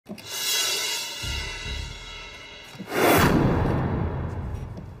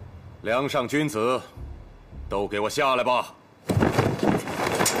梁上君子，都给我下来吧！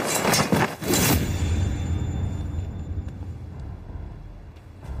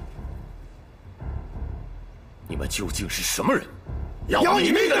你们究竟是什么人？要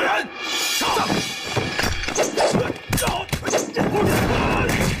你命的人！上！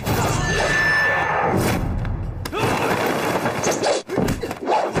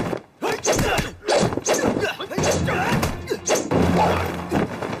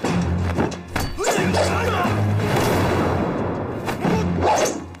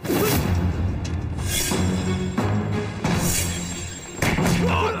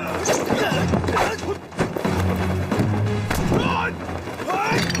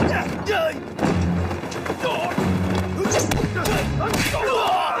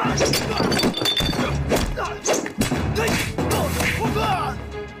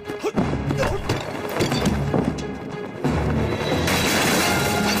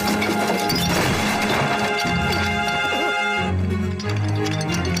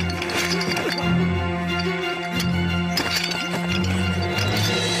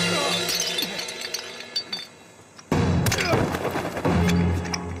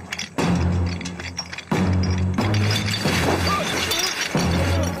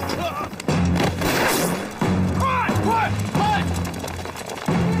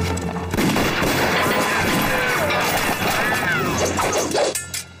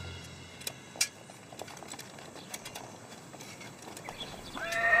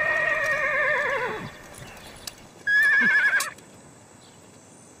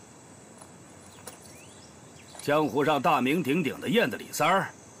 江湖上大名鼎鼎的燕子李三儿，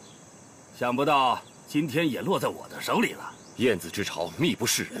想不到今天也落在我的手里了。燕子之巢秘不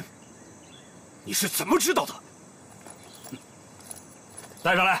示人，你是怎么知道的？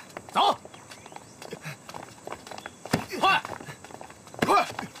带上来，走！快，快！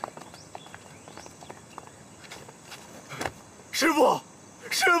师傅，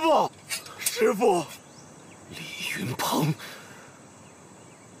师傅，师傅！李云鹏，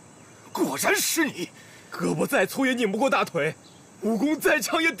果然是你！ 胳膊再粗也拧不过大腿，武功再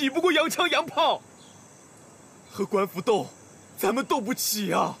强也抵不过洋枪洋炮。和官府斗，咱们斗不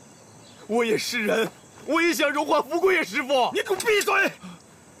起啊！我也是人，我也想荣华富贵呀，师傅！你给我闭嘴！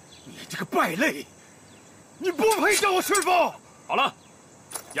你这个败类，你不配叫我师傅！好了，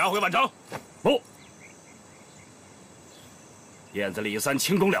押回宛城。不，燕子李三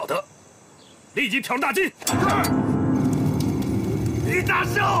轻功了得，立即挑大金。李大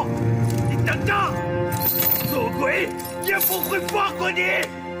少，你等着！ 做鬼也不会放过你！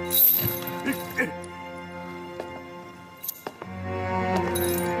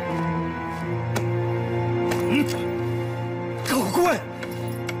狗棍，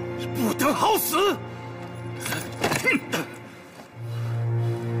不得好死！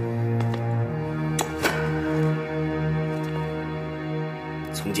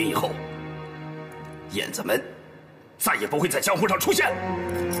从今以后，燕子门再也不会在江湖上出现。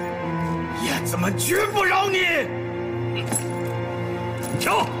 燕子们绝不饶你！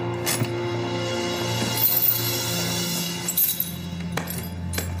挑！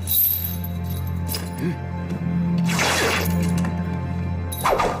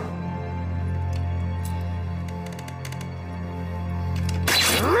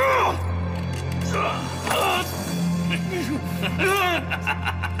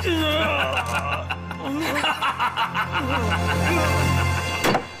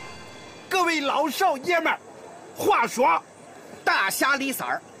各位老少爷们儿，话说，大侠李三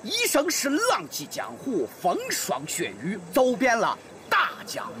儿一生是浪迹江湖，风霜血雨，走遍了大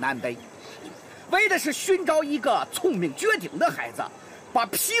江南北，为的是寻找一个聪明绝顶的孩子，把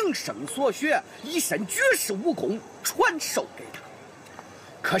平生所学一身绝世武功传授给他。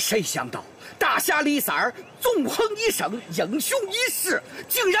可谁想到，大侠李三儿纵横一生，英雄一世，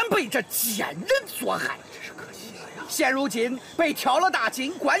竟然被这奸人所害。 现如今被挑了大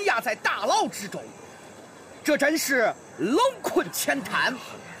金，关押在大牢之中，这真是冷困浅滩，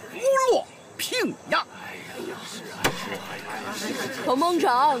虎落平阳。彭盟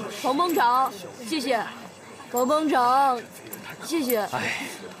长，彭盟长，谢谢，彭盟长，谢谢。哎，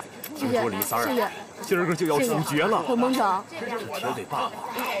谢谢，李三儿，谢谢。今儿个就要处决了。彭盟长，这铁嘴爸爸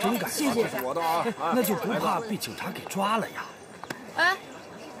真敢谢谢。那就不怕被警察给抓了呀？哎，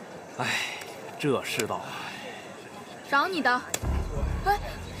哎，这世道。 找你的，哎，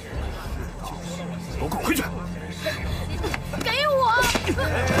给我滚回去！给我！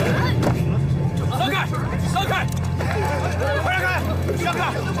让开！让开！快让开！让开！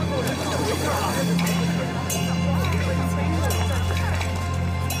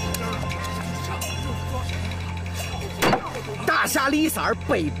大大侠李三儿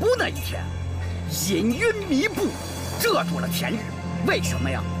被捕那一天，阴云密布，遮住了天日。为什么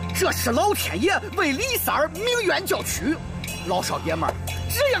呀？这是老天爷为李三儿鸣冤叫屈。老少爷们儿，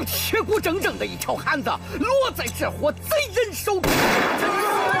这样铁骨铮铮的一条汉子，落在这伙贼人手中。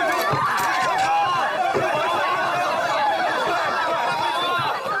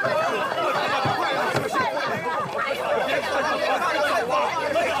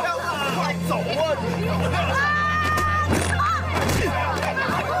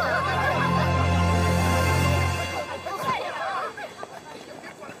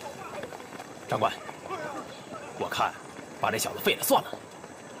长官，我看把这小子废了算了。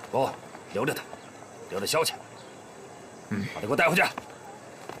不，留着他，留着消遣。把他给我带回去。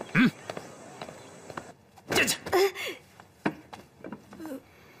进去。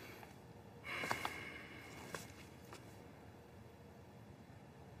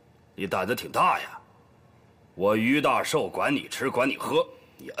你胆子挺大呀！我于大寿管你吃管你喝，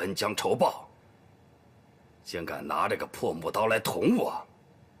你恩将仇报，竟敢拿这个破木刀来捅我！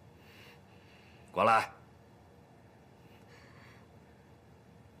过来，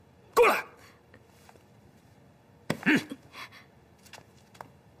过来！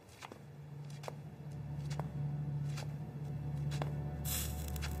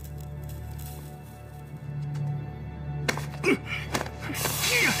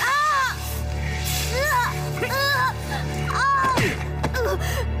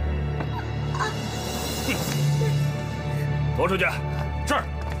拖出去！是。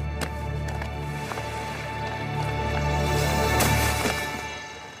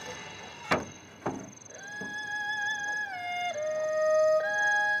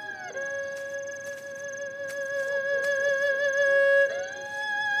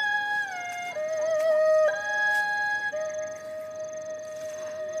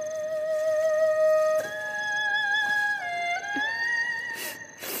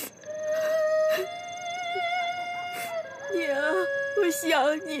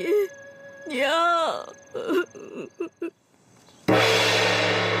想你，娘。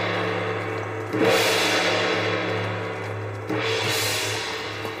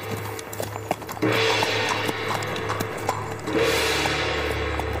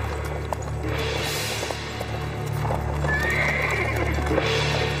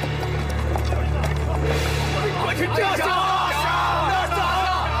快去这下！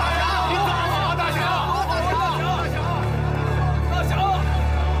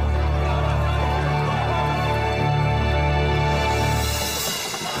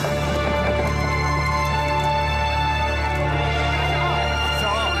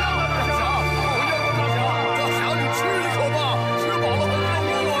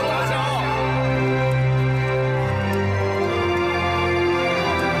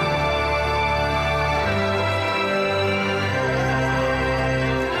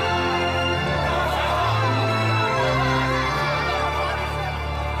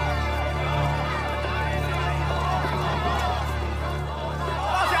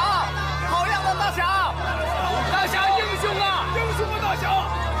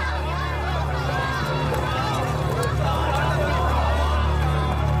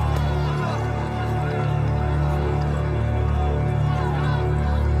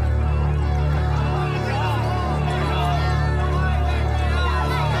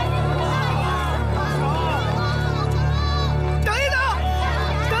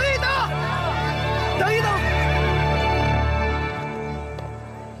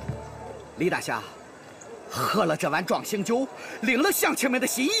 李大侠，喝了这碗壮行酒，领了乡亲们的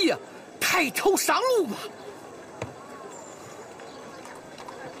心意，抬头上路吧。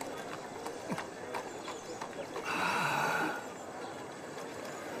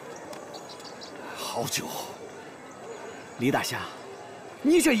好酒。李大侠，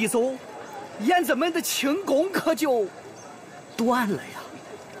你这一走，燕子们的轻功可就断了呀。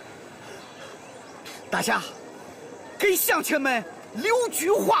大侠，给乡亲们留句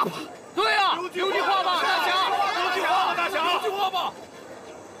话吧。 对呀，留句话吧，大侠！留句话吧，大侠！留句话吧！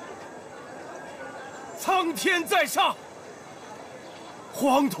苍天在上，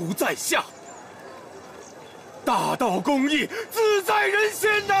黄土在下，大道公义自在人心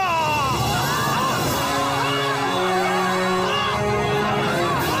呐！ 大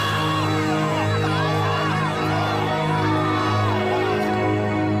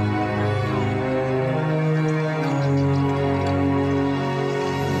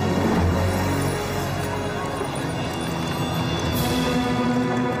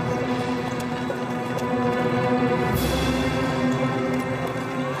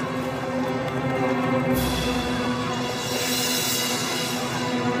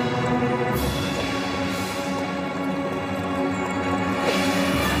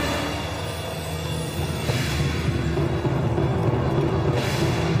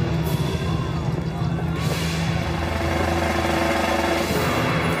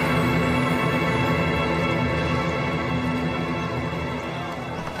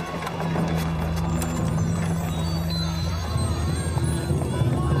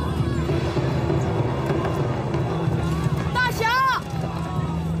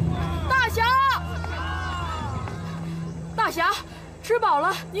侠，吃饱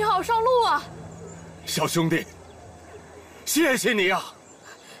了，你好上路啊！小兄弟，谢谢你啊！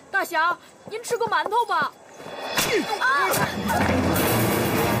大侠，您吃个馒头吧。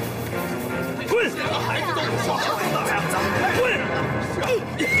滚！孩子都不说好的样子，滚！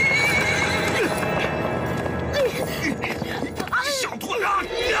小兔子！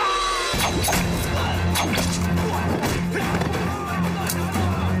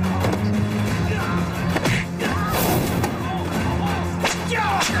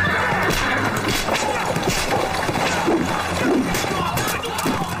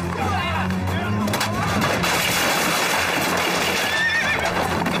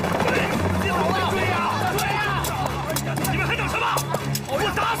你们还等什么？我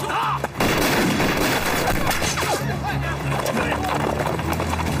打死他！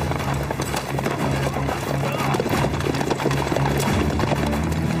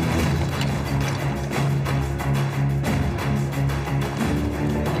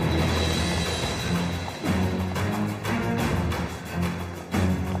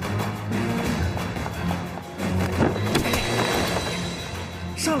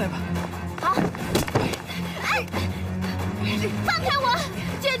上来吧。好。哎，放开我！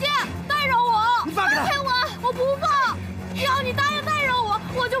姐姐，带上我！你放开他！放开我！我不放！只要你答应带上我，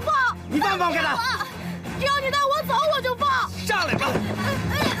我就放。你放开他！只要你带我走，我就放。上来吧！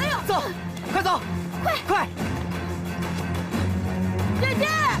哎呦！走，快走！快！姐姐！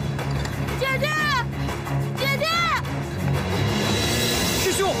姐姐！姐姐！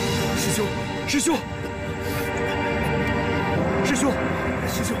师兄！师兄！师兄！师兄！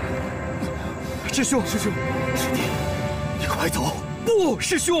师兄！师兄！师兄！师弟，你快走！不，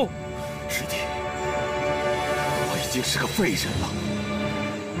师兄！师弟，我已经是个废人了，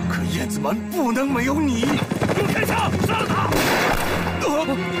可燕子门不能没有你！给我开枪，杀了他！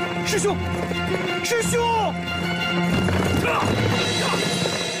师兄！师兄！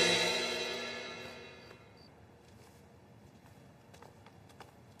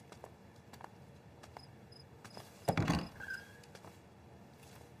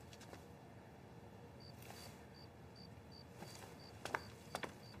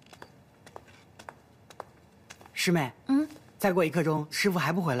师妹，再过1刻钟，师傅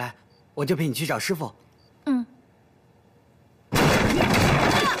还不回来，我就陪你去找师傅。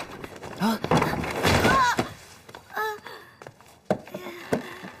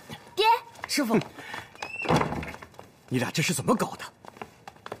爹，师傅，你俩这是怎么搞的？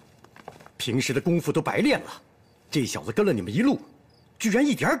平时的功夫都白练了，这小子跟了你们一路，居然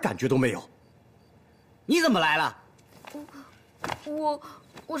一点感觉都没有。你怎么来了？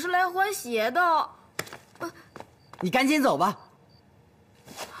我是来还鞋的。你赶紧走吧。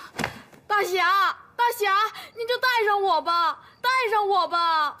大侠，您就带上我吧，带上我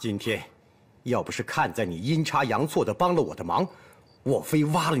吧。今天，要不是看在你阴差阳错的帮了我的忙，我非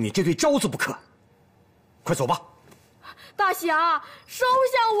挖了你这对招子不可。快走吧。大侠，收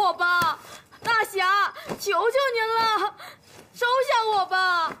下我吧！大侠，求求您了，收下我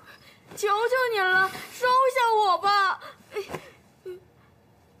吧！求求您了，收下我吧！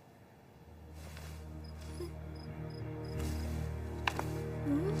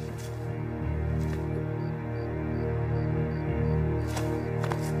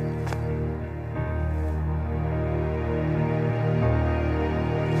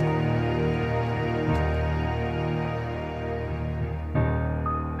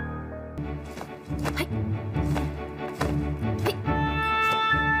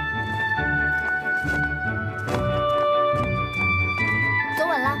走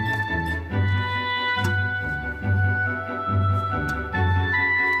稳了。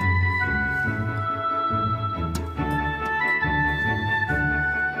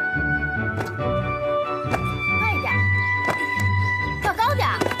快点，跳高点。哎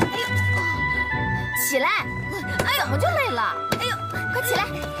呦，起来！哎，怎么就累了？哎呦，快起来！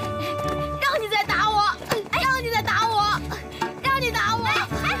让你再打我！哎，让你再打我！让你打我！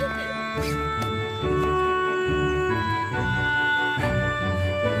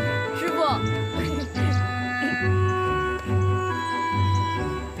师傅。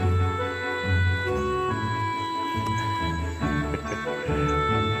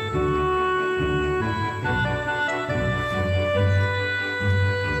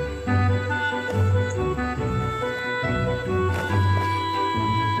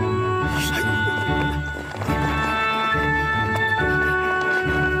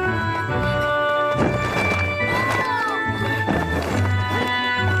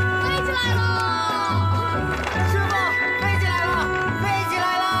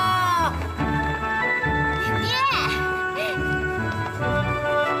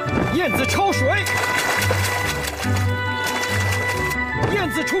燕子抄水。燕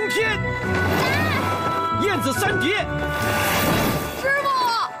子冲天，燕子三叠，师傅，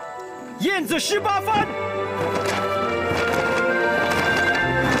燕子18翻。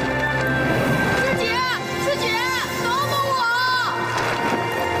师姐，等等我！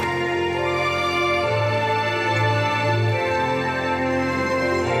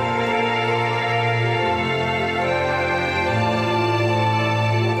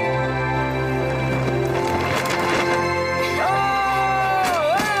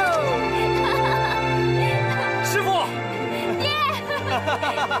师傅，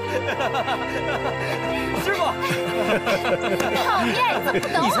师傅，讨厌，怎么不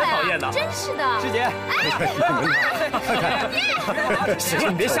等我呀？你才讨厌呢！真是的，师姐，行了，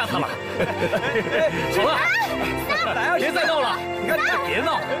你别吓他了。好了，别再闹了，你看，别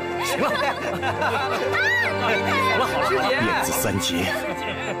闹，行了。好了，师姐，燕子三杰，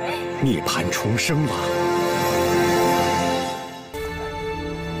涅槃重生了。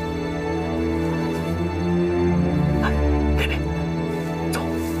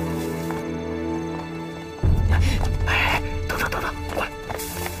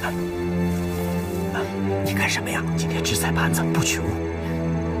你干什么呀？今天只宰盘子不取物，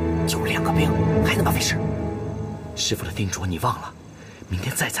就2个兵，还那么费事。师傅的叮嘱你忘了，明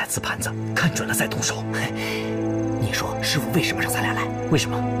天再宰次盘子，看准了再动手。你说师傅为什么让咱俩来？为什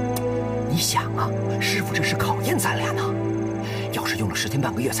么？你想啊，师傅这是考验咱俩呢。要是用了10天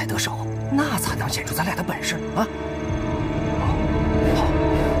半个月才得手，那才能显出咱俩的本事啊！好，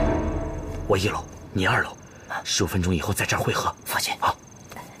我1楼，你2楼，15分钟以后在这儿汇合。放心啊。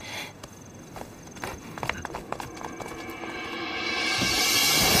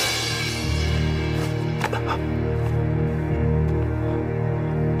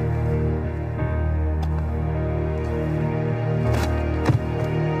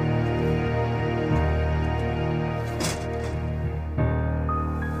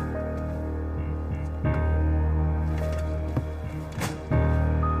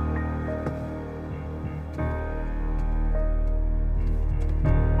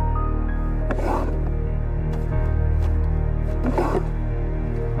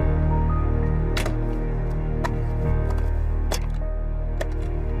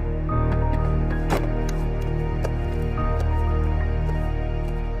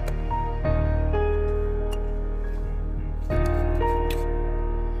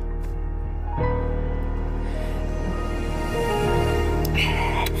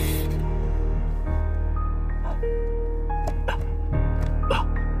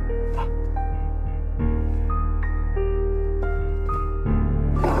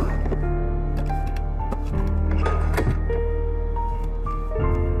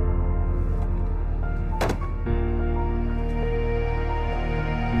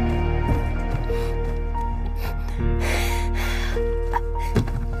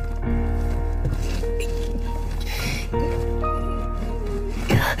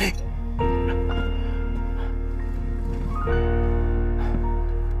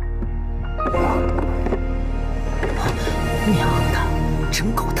娘的，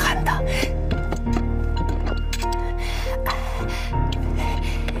真够贪的！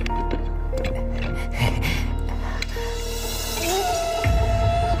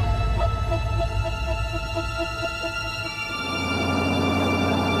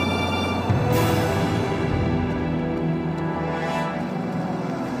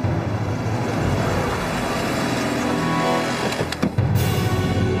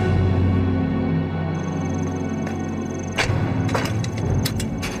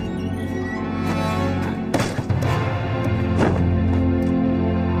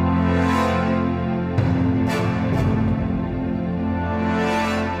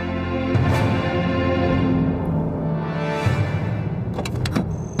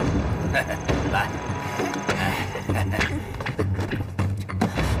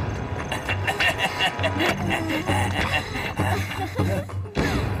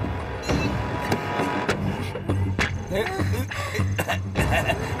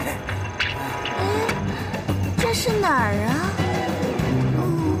这是哪儿啊？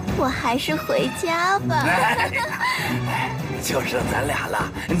我还是回家吧。就剩咱俩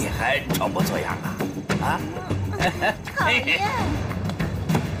了，你还装不做样啊？啊！讨厌。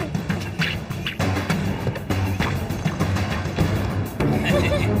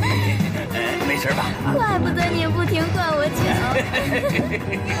没事吧？怪不得你不停灌我酒。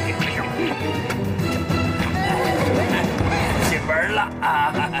进门了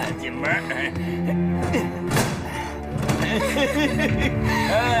啊！进门。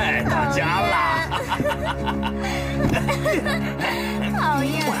哎，到家了。讨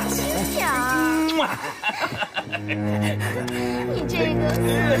厌，小。你这个死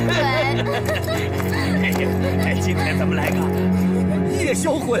鬼！今天咱们来个夜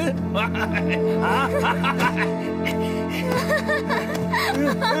销魂啊！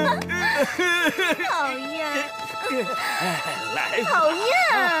讨厌！来，讨厌！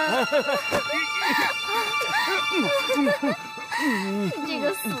你这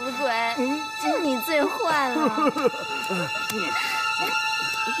个死鬼，就你最坏了。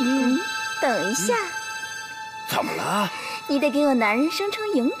等一下，怎么了？你得给我男人升成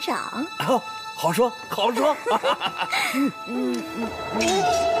营长。哦，好说，好说。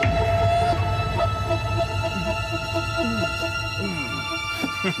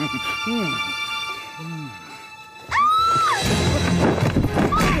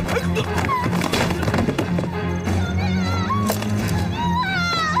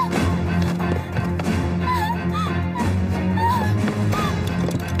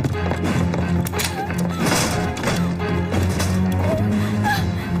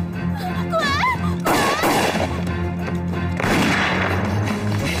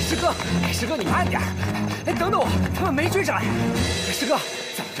师哥，你慢点！哎，等等我，他们没追上来。师哥，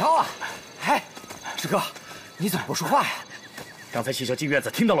怎么着啊？哎，师哥，你怎么不说话呀？刚才细小进院子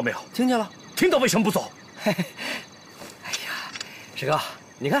听到了没有？听见了。听到为什么不走？嘿嘿，哎呀，师哥，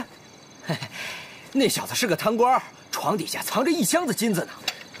你看，嘿嘿，那小子是个贪官，床底下藏着1箱子金子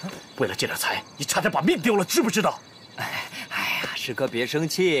呢。为了这点财，你差点把命丢了，知不知道？哎呀，师哥别生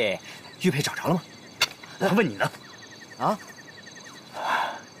气。玉佩找着了吗？我还问你呢。啊？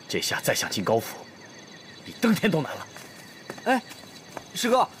这下再想进高府，比登天都难了。哎，师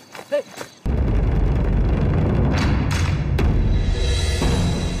哥，哎。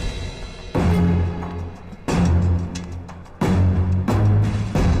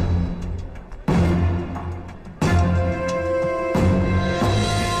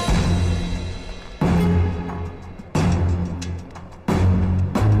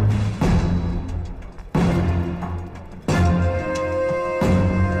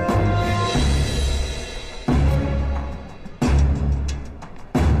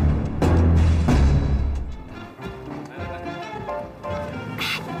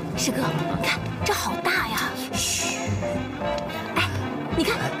师哥，你看这好大呀！嘘，哎，你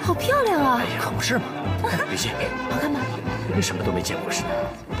看好漂亮啊！可不是嘛。雨欣，好看吗？跟什么都没见过似的。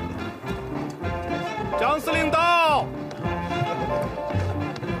张司令到！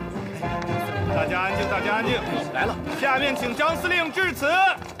大家安静，大家安静。来了，下面请张司令致辞。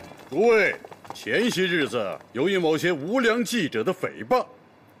诸位，前些日子由于某些无良记者的诽谤，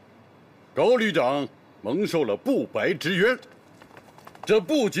高旅长蒙受了不白之冤。这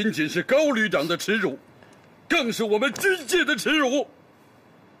不仅仅是高旅长的耻辱，更是我们军界的耻辱。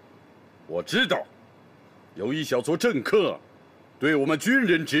我知道，有一小撮政客对我们军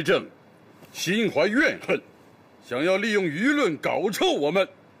人执政心怀怨恨，想要利用舆论搞臭我们。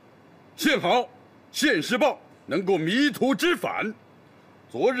幸好《现世报》能够迷途知返，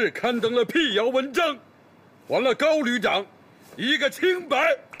昨日刊登了辟谣文章，还了高旅长一个清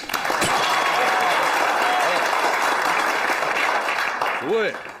白。诸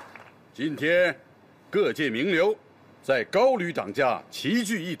位，今天各界名流在高旅长家齐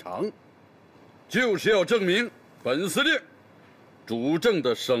聚一堂，就是要证明本司令主政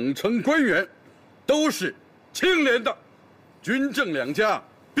的省城官员都是清廉的，军政两家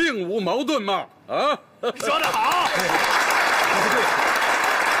并无矛盾嘛！啊，说得好。希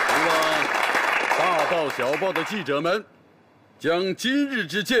望大报小报的记者们将今日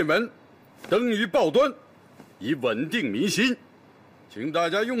之见闻登于报端，以稳定民心。请大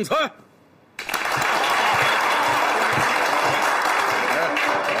家用餐。把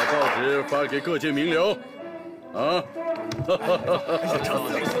报纸发给各界名流，啊！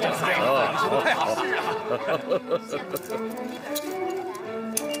太好了。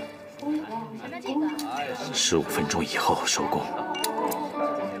15分钟以后收工。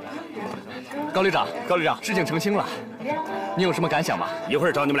高旅长，高旅长，事情澄清了，你有什么感想吗？一会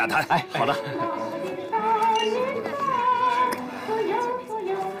儿找你们俩谈。哎，好的。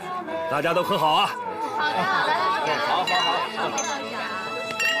大家都喝好啊！好的，好的，好。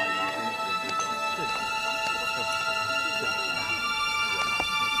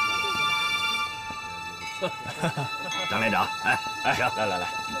张连长，哎，行，来。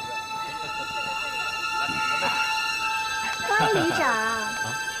高旅长，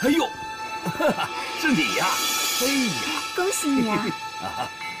哎呦，是你呀！哎呀，恭喜你啊！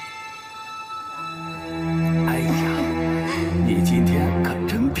哎呀，你今天可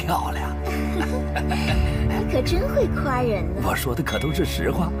真漂亮！你可真会夸人呢。我说的可都是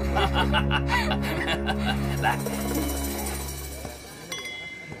实话。来，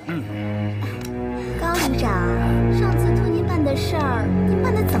高旅长，上次托您办的事儿，您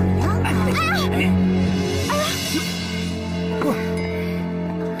办的怎么样啊？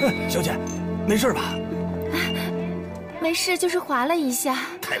小姐，没事吧？没事，就是滑了一下。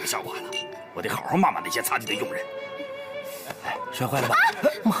太不像话了！我得好好骂骂那些擦地的佣人。哎，摔坏了吧？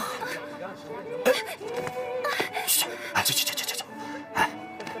妈！去！哎，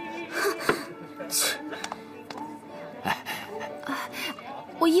去！哎，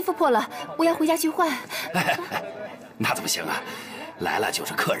我衣服破了，我要回家去换。哎，那怎么行啊？来了就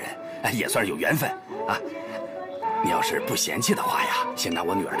是客人，也算是有缘分啊。你要是不嫌弃的话呀，先拿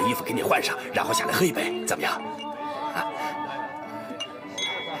我女儿的衣服给你换上，然后下来喝一杯，怎么样？啊，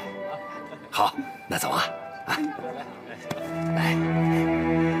好，那走啊！啊，来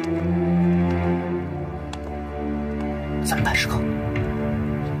，3办10个。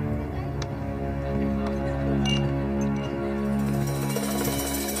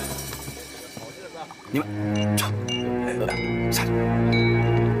你们走，下来。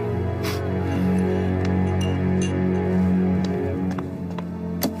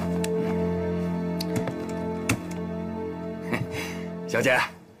小姐，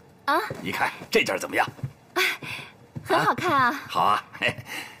啊，你看这件怎么样？很好看啊。好啊，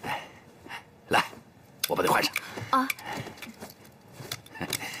来，我把它换上。啊。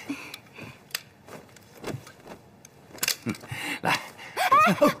来。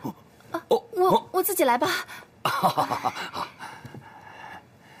我自己来吧。好。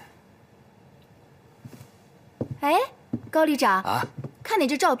哎，高旅长啊，看你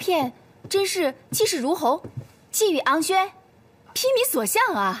这照片，真是气势如虹，气宇昂轩，披靡所向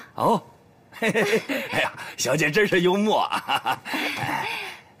啊！哦，哎呀，小姐真是幽默啊！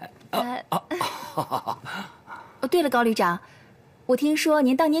对了，高旅长，我听说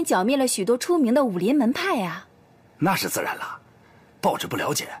您当年剿灭了许多出名的武林门派啊。那是自然了，报纸不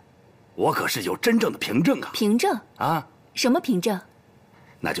了解，我可是有真正的凭证啊！凭证啊？什么凭证？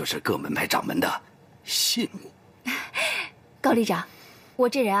那就是各门派掌门的信物。高旅长，我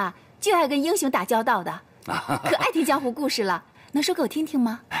这人啊，就爱跟英雄打交道的，可爱听江湖故事了，能说给我听听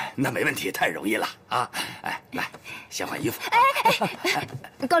吗？那没问题，太容易了啊！哎，来，先换衣服。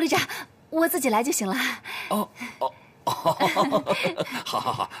高旅长，我自己来就行了。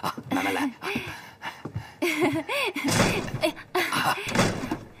好啊，慢慢来。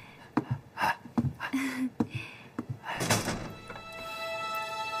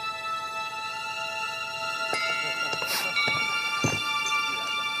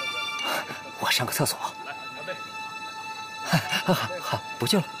我上个厕所。好，不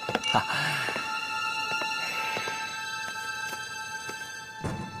救了。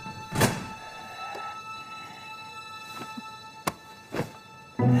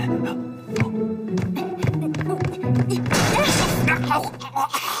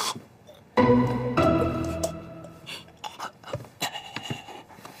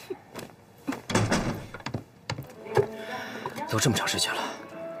都这么长时间了，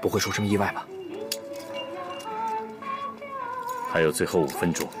不会出什么意外吧？还有最后5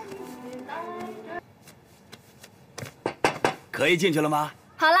分钟，可以进去了吗？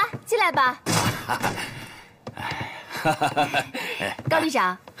好了，进来吧。高旅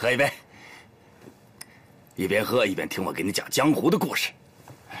长，喝一杯，一边喝一边听我给你讲江湖的故事。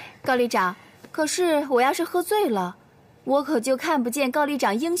高旅长，可是我要是喝醉了，我可就看不见高旅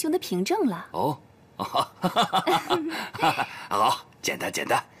长英雄的凭证了。哦，好，简单，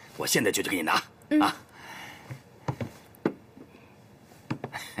我现在就去给你拿啊。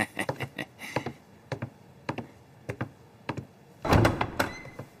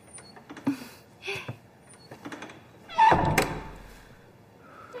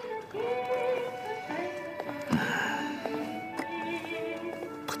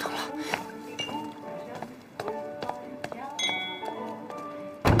不疼了。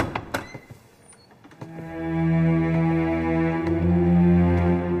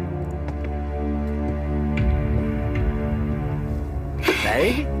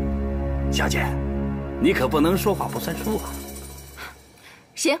哎，小姐，你可不能说话不算数啊！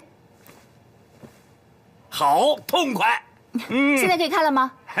行，好，痛快。现在可以看了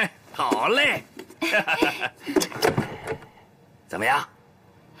吗？好嘞。怎么样？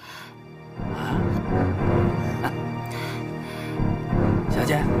小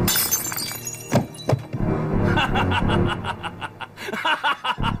姐。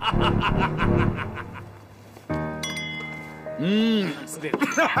司令，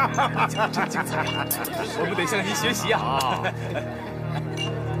真精彩！我们得向您学习啊！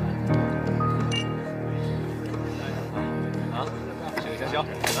小，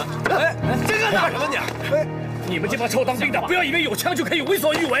这个干什么你？你们这帮臭当兵的，不要以为有枪就可以为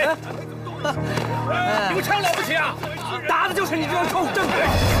所欲为！你们真了不起啊！打的就是你这种臭正鬼！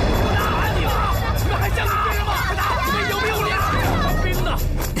我打你了！你们还相信别人吗？快打！你们有没有脸？当兵呢？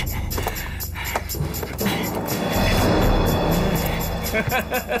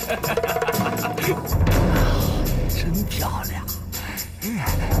真漂亮！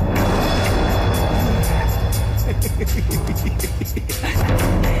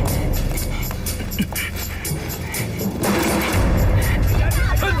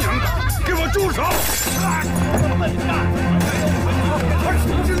他娘的，给我住手！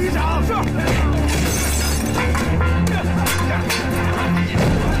支旅长是。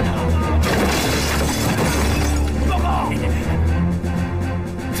报告。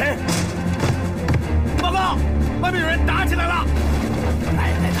谁？报告，外面有人打起来了！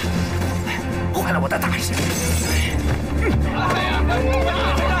来的，坏了我的大事！哎呀，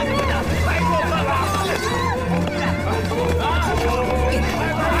太过分了！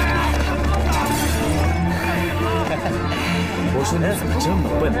我说你怎么这么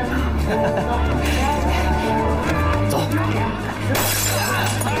笨呢？走。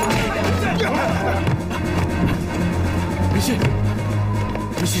李信，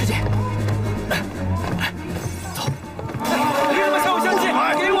李师姐，走。你怎么向我相信？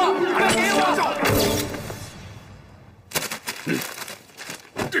给我，给我！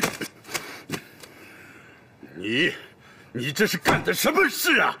你这是干的什么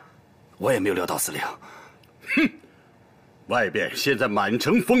事啊？我也没有料到司令。哼！外边现在满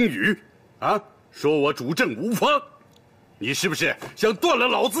城风雨，啊，说我主政无方，你是不是想断了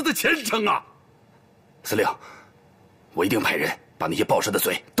老子的前程啊？司令，我一定派人把那些报社的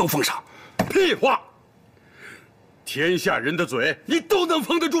嘴都封上。屁话！天下人的嘴你都能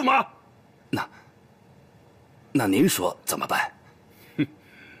封得住吗？那您说怎么办？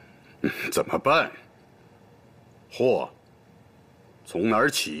怎么办？货从哪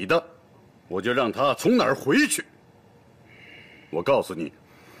儿起的，我就让他从哪儿回去。我告诉你，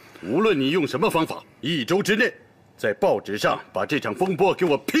无论你用什么方法，1周之内，在报纸上把这场风波给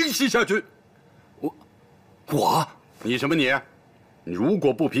我平息下去。你什么你？如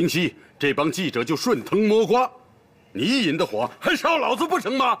果不平息，这帮记者就顺藤摸瓜，你引的火还烧老子不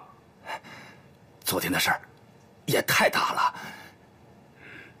成吗？昨天的事儿也太大了。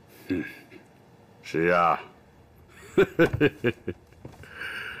是啊。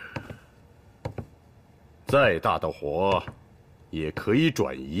再大的火也可以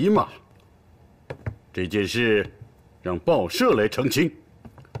转移嘛。这件事让报社来澄清，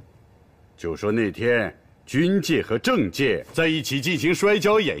就说那天军界和政界在一起进行摔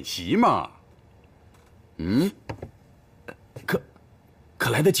跤演习嘛。可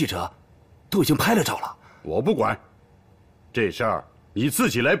来的记者都已经拍了照了。我不管，这事儿你自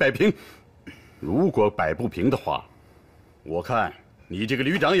己来摆平。如果摆不平的话，我看你这个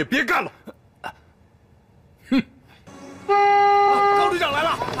旅长也别干了。高旅长来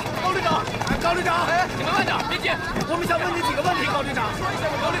了！高旅长，高旅长，你们慢点，别急。我们想问你几个问题，高旅长。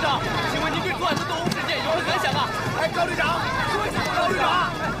高旅长，请问您对昨晚的斗殴事件有何感想啊？高旅长，高旅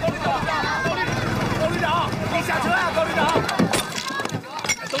长，高旅长，你下车呀，高旅长！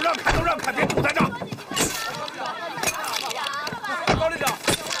都让开，别堵在这儿。高旅长，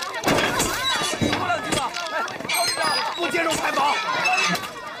说两句吧。高旅长，不接受采访。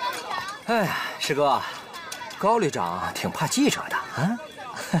哎，师哥，高旅长挺怕记者的啊。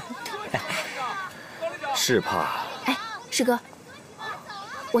是怕。哎，师哥，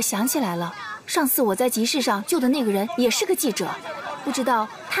我想起来了，上次我在集市上救的那个人也是个记者，不知道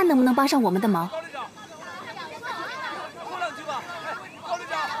他能不能帮上我们的忙。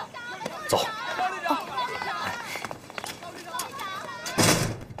走。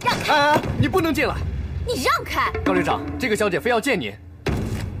让开！哎，你不能进来！你让开！高旅长，这个小姐非要见您。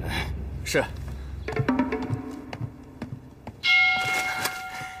是。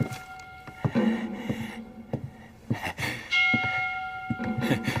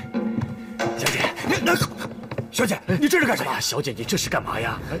小姐，你这是干什么？小姐，你这是干嘛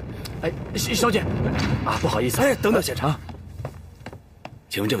呀？小姐，啊，不好意思。等等，先生，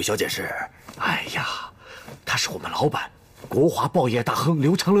请问这位小姐是？哎呀，她是我们老板国华报业大亨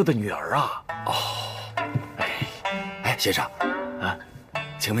刘长乐的女儿啊。哦，先生，啊，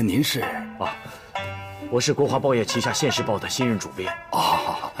请问您是？我是国华报业旗下现世报的新任主编。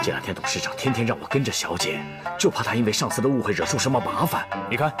哦，这2天董事长天天让我跟着小姐，就怕她因为上次的误会惹出什么麻烦。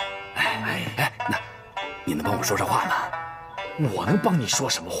你看，那你能帮我说说话吗？我能帮你说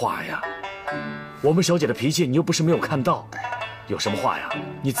什么话呀？我们小姐的脾气你又不是没有看到，有什么话呀，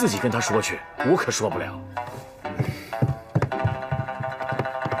你自己跟她说去，我可说不了。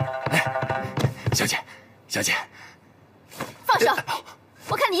小姐，放手！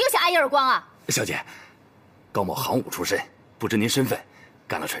我看你又想挨一耳光啊！小姐，高某行武出身，不知您身份，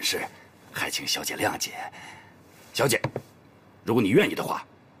干了蠢事，还请小姐谅解。小姐，如果你愿意的话，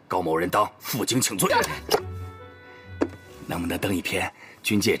高某人当负荆请罪。能不能登一篇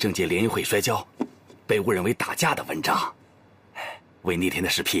军界政界联谊会摔跤，被误认为打架的文章，为那天的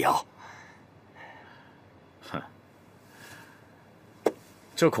事辟谣？哼，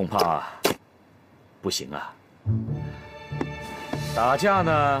这恐怕不行啊。打架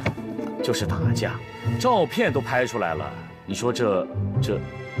呢，就是打架，照片都拍出来了，你说这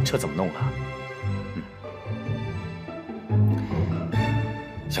怎么弄啊？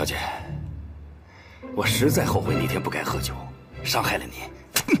小姐，我实在后悔那天不该喝酒，伤害了你。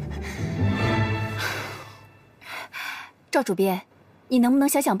赵主编，你能不能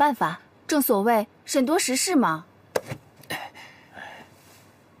想想办法？正所谓审多识事嘛。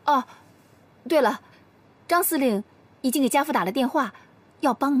哦，对了，张司令已经给家父打了电话，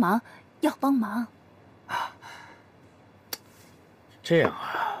要帮忙，要帮忙。这样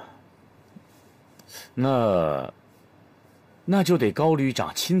啊，那就得高旅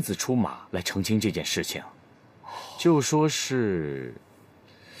长亲自出马来澄清这件事情，就说是，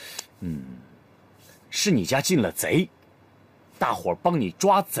是你家进了贼，大伙儿帮你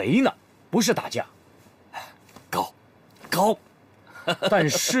抓贼呢，不是打架。高，但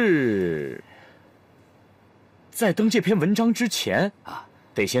是在登这篇文章之前啊，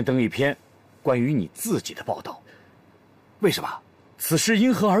得先登一篇关于你自己的报道。为什么？此事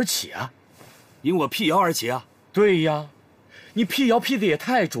因何而起啊？因我辟谣而起啊。对呀，你辟谣辟的也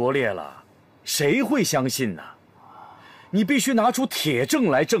太拙劣了，谁会相信呢？你必须拿出铁证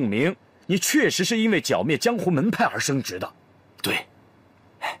来证明，你确实是因为剿灭江湖门派而升职的。对，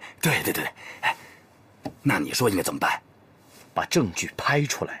那你说应该怎么办？把证据拍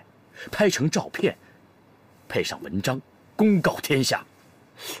出来，拍成照片，配上文章，公告天下。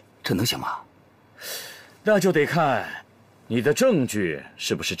这能行吗？那就得看你的证据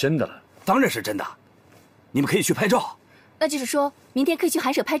是不是真的了。当然是真的，你们可以去拍照。那就是说明天可以去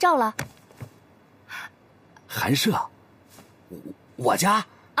寒舍拍照了。寒舍？我家？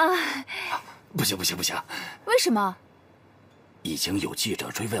啊！不行！为什么？已经有记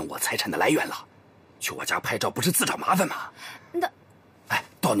者追问我财产的来源了，去我家拍照不是自找麻烦吗？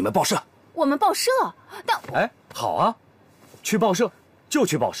到你们报社。我们报社？但好啊，去报社就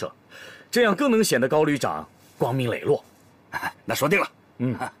去报社，这样更能显得高旅长光明磊落。那说定了。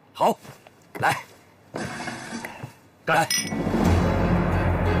好，来，干！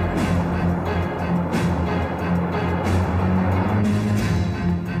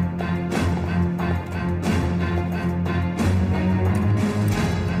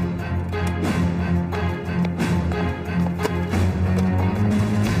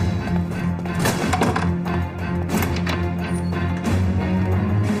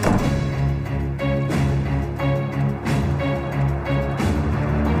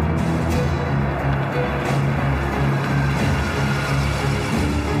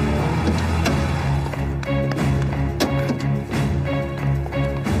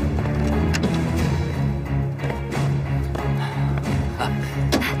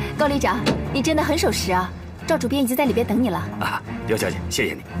高旅长，你真的很守时啊！赵主编已经在里边等你了。啊，刘小姐，谢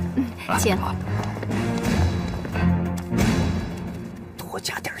谢你。请。多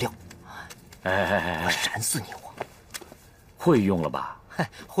加点料。我闪死你！我会用了吧？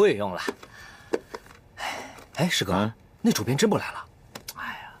会用了。师哥，那主编真不来了？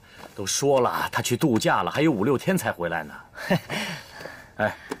都说了他去度假了，还有5、6天才回来呢。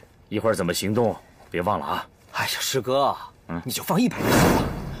一会儿怎么行动，别忘了啊！师哥，你就放100个吧。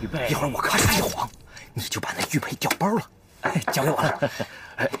一会儿我咔嚓一晃，你就把那玉佩掉包了。交给我了。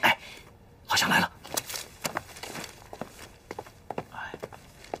好像来了。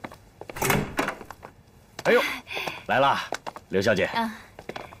哎呦，来了，刘小姐。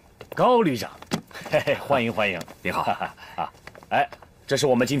高旅长，欢迎欢迎。你好这是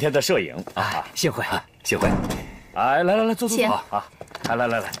我们今天的摄影啊，幸会幸会。来坐啊，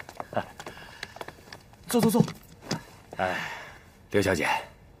来，坐。刘小姐，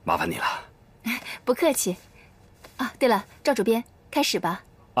麻烦你了。不客气。对了，赵主编，开始吧。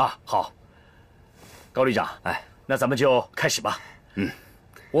好。高旅长，那咱们就开始吧。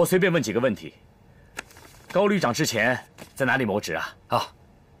我随便问几个问题。高旅长之前在哪里谋职啊？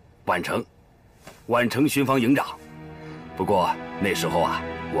宛城巡防营长。不过那时候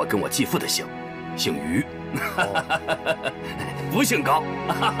我跟我继父的姓于，不姓高。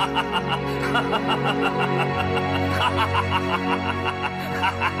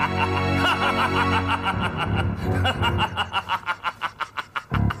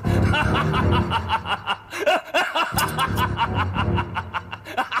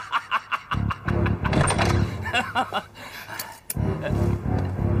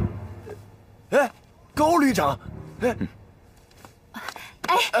旅长，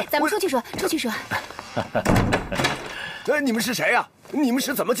咱们出去说，出去说。你们是谁呀？你们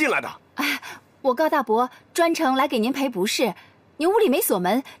是怎么进来的？我高大伯专程来给您赔不是，您屋里没锁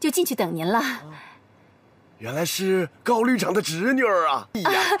门，就进去等您了。原来是高旅长的侄女儿啊！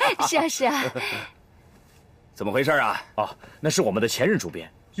是啊，是啊。怎么回事啊？哦，那是我们的前任主编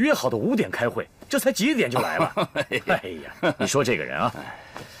约好的5点开会，这才几点就来了。哎呀，你说这个人啊，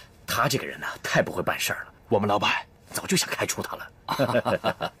他这个人呢，太不会办事儿了。我们老板早就想开除他了。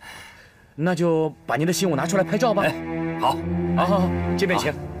那就把您的信物拿出来拍照吧。好，好，这边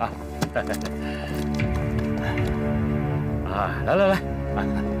请啊。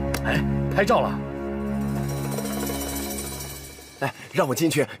来，拍照了。让我进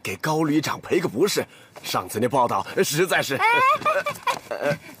去给高旅长赔个不是。上次那报道实在是……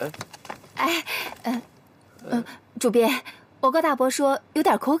主编，我高大伯说有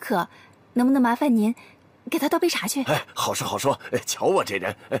点口渴，能不能麻烦您给他倒杯茶去？好说好说。瞧我这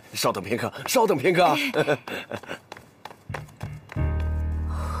人，稍等片刻，稍等片刻。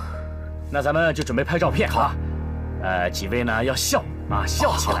那咱们就准备拍照片啊。几位呢要笑啊，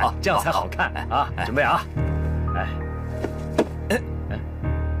笑起来，这样才好看啊。准备啊，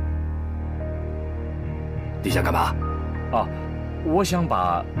你想干嘛？我想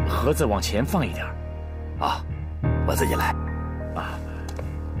把盒子往前放一点。我自己来。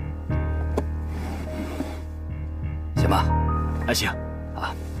行吗？行。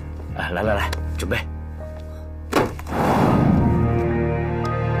来，准备。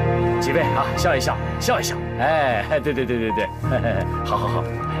几位啊，笑一笑，笑一笑。对，好，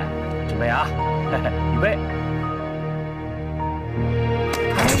准备啊，预备。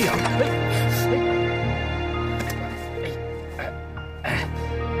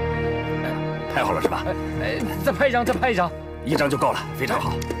拍好了是吧？再拍一张，一张就够了，非常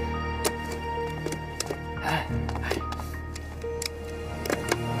好。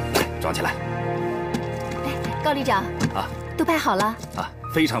装起来。高旅长都拍好了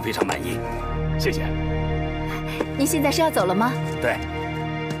非常满意，谢谢。您现在是要走了吗？对。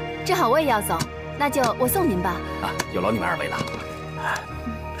正好我也要走，那就我送您吧。有劳你们2位了。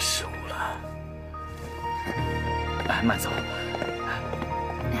失误了。慢走。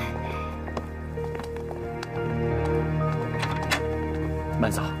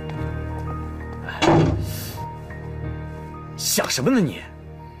慢走。想什么呢你？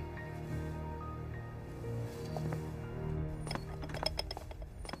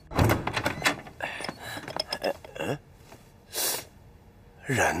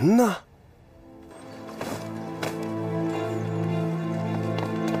人呢？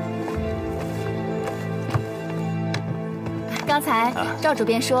刚才赵主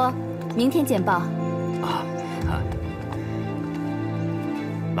编说，明天见报。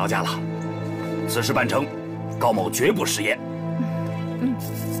劳驾了，此事办成，高某绝不食言。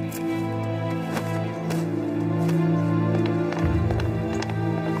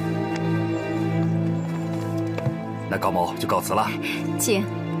那高某就告辞了，请。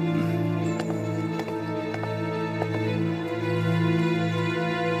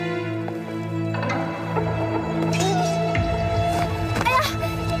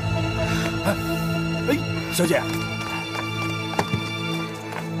小姐，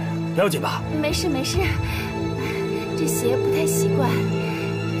不要紧吧？没事，这鞋不太习惯，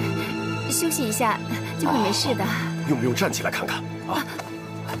休息一下就会没事的。用不用站起来看看？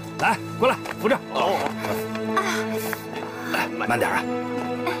来，过来，扶着。慢点啊！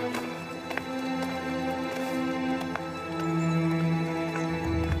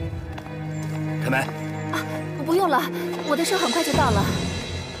开门。不用了，我的车很快就到了。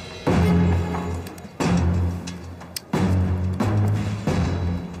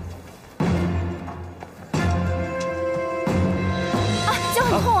脚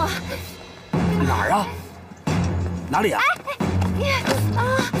很痛啊！哪儿啊？哪里啊？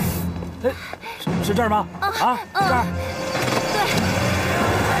是这儿吗？这儿。对。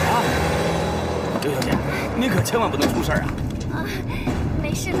刘小姐，你可千万不能出事啊！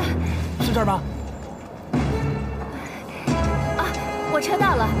没事了。是这儿吗？我车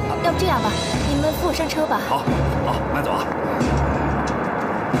到了，要不这样吧，你们扶我上车吧。好，慢走啊！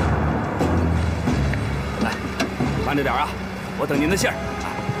来，慢着点啊，我等您的信儿。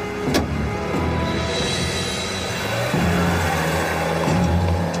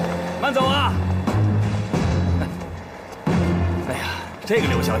慢走啊！哎呀，这个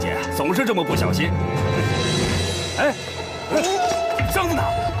刘小姐总是这么不小心。箱子呢？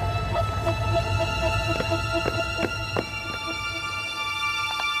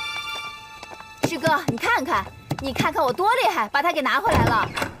师哥，你看看我多厉害，把它给拿回来了。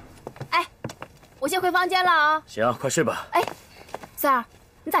哎，我先回房间了啊。行，快睡吧。哎，三儿，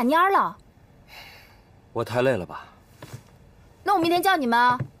你咋蔫了？我太累了吧？那我明天叫你们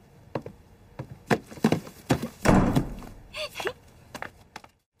啊。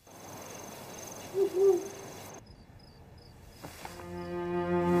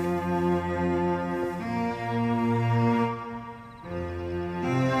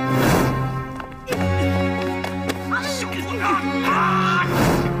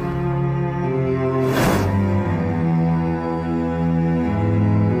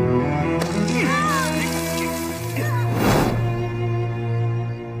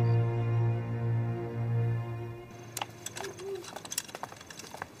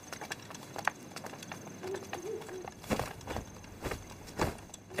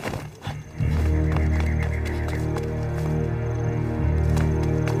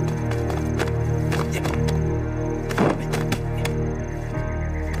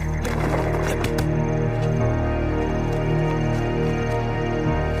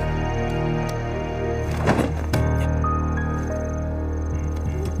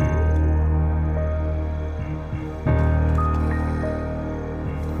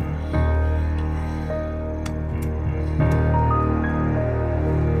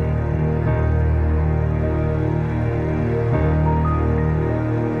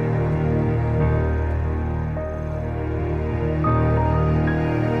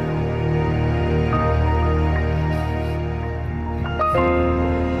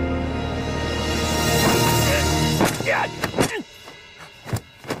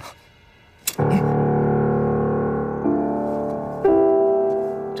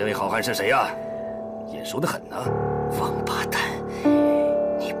这位好汉是谁呀？眼熟得很呢。王八蛋，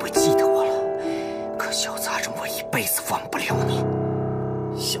你不记得我了？可小杂种，我一辈子忘不了你。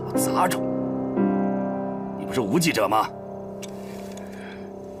小杂种，你不是无忌者吗？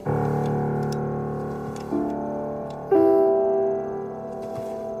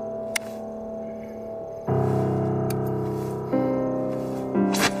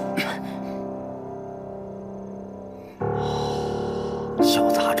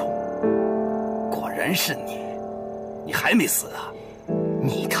是你，你还没死啊？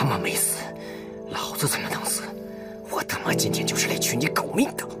你他妈没死，老子怎么能死？我他妈今天就是来取你狗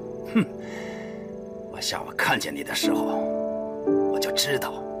命的！哼！我下午看见你的时候，我就知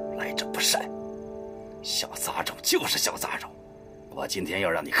道来者不善。小杂种就是小杂种，我今天要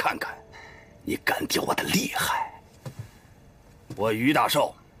让你看看，你干掉我的厉害。我于大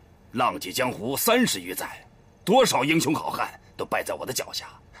寿，浪迹江湖30余载，多少英雄好汉都败在我的脚下。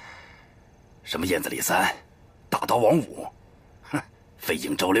什么燕子李三，大刀王五，哼，飞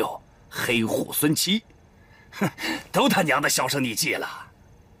鹰周六，黑虎孙七，哼，都他娘的销声匿迹了。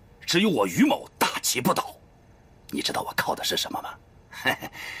只有我于某大旗不倒。你知道我靠的是什么吗？嘿嘿，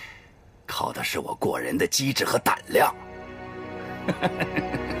靠的是我过人的机智和胆量。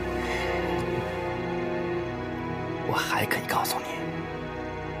我还可以告诉你，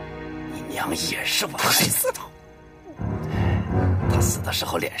你娘也是我害死的。她死的时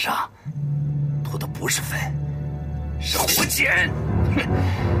候脸上吐的不是粪，是火碱。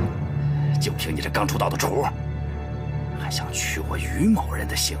就凭你这刚出道的雏，还想取我于某人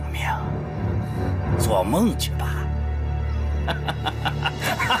的性命？做梦去吧！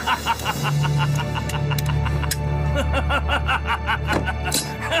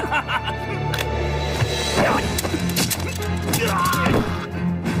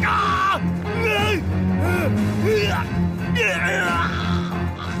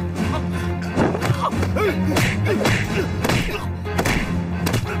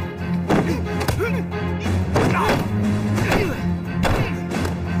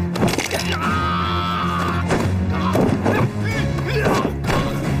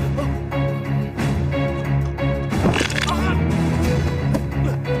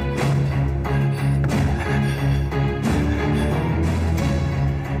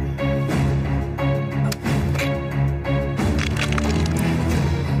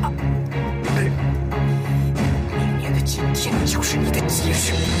就是你的吉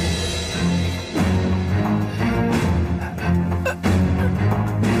日。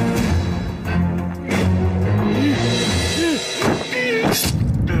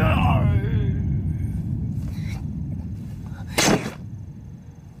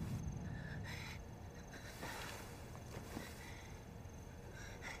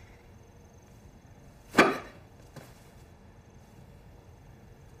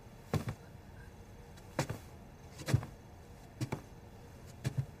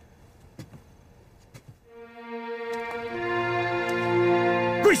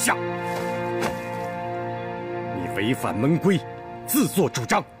跪下！你违反门规，自作主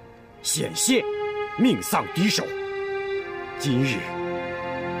张，险些命丧敌手。今日，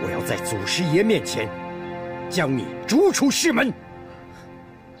我要在祖师爷面前将你逐出师门。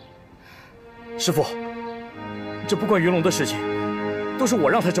师父，这不关云龙的事情，都是我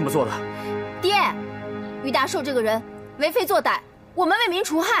让他这么做的。爹，于大寿这个人为非作歹，我们为民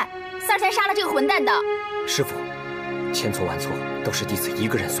除害，三儿才杀了这个混蛋的。师父，千错万错都是弟子一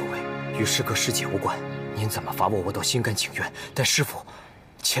个人所为，与师哥师姐无关。您怎么罚我，我都心甘情愿。但师父，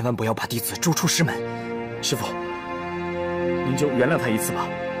千万不要把弟子逐出师门。师父，您就原谅他一次吧。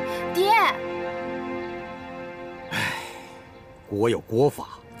爹，国有国法，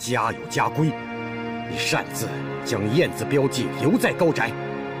家有家规。你擅自将燕子标记留在高宅，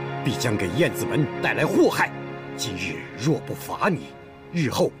必将给燕子门带来祸害。今日若不罚你，日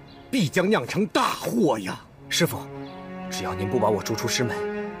后必将酿成大祸呀！师父，只要您不把我逐出师门，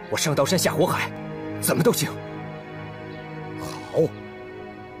我上刀山下火海，怎么都行。好，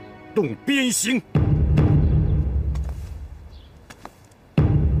动鞭刑。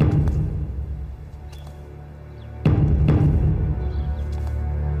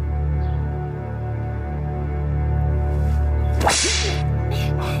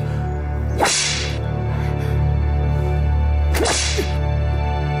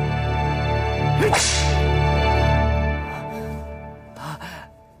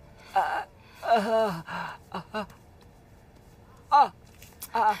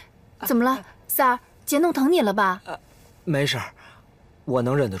怎么了，三儿？姐弄疼你了吧？没事，我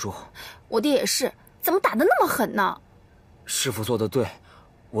能忍得住。我爹也是，怎么打得那么狠呢？师父做得对，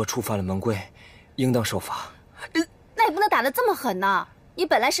我触犯了门规，应当受罚。那也不能打得这么狠呢！你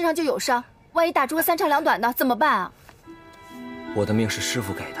本来身上就有伤，万一打出个三长两短的，怎么办啊？我的命是师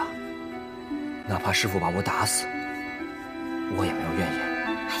父给的，哪怕师父把我打死，我也没有怨言。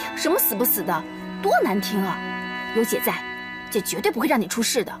哎呀，什么死不死的，多难听啊！有姐在，姐绝对不会让你出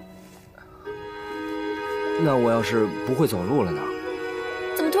事的。那我要是不会走路了呢？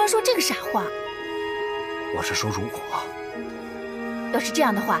怎么突然说这个傻话？我是说如果。要是这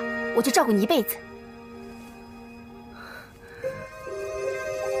样的话，我就照顾你一辈子。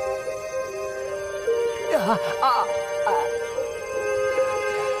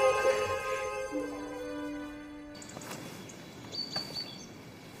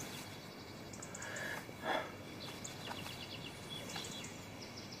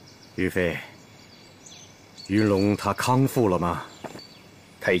于飞，云龙他康复了吗？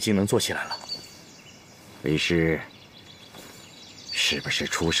他已经能坐起来了。为师是不是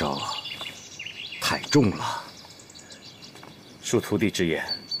出手太重了？恕徒弟直言，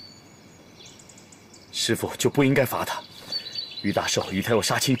师父就不应该罚他。于大寿与他有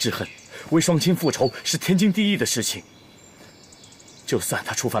杀亲之恨，为双亲复仇是天经地义的事情。就算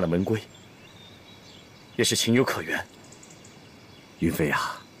他触犯了门规，也是情有可原。云飞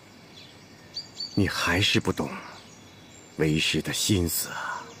啊，你还是不懂为师的心思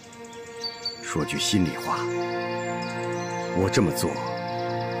啊。说句心里话，我这么做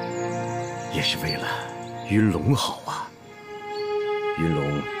也是为了云龙好啊。云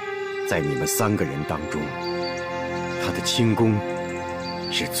龙在你们3个人当中，他的轻功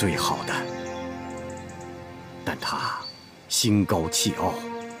是最好的，但他心高气傲，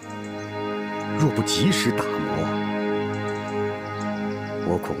若不及时打磨，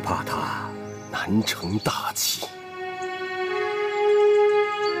我恐怕他难成大器。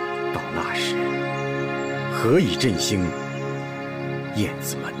到那时，何以振兴燕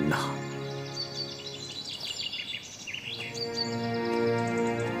子门呐？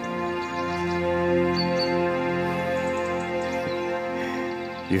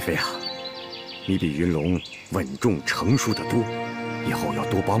于飞啊，你比云龙稳重成熟得多，以后要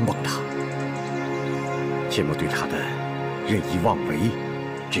多帮帮他，切莫对他的任意妄为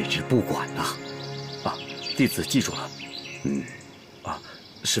置之不管呐。啊，弟子记住了。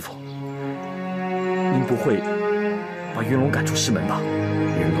师父，您不会把云龙赶出师门吧？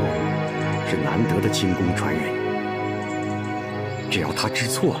云龙是难得的轻功传人，只要他知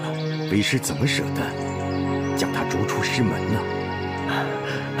错了，为师怎么舍得将他逐出师门呢？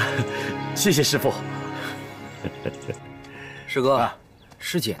谢谢师父。师哥，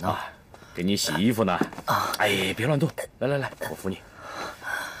师姐呢？给你洗衣服呢。哎，别乱动，来来来，我扶你。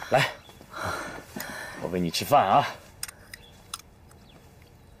来，我喂你吃饭啊。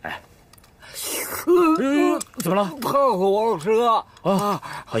哎，怎么了？烫死我了，师哥！啊！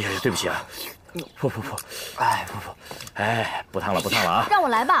哎呀，对不起啊。不，哎，哎，不烫了啊。让我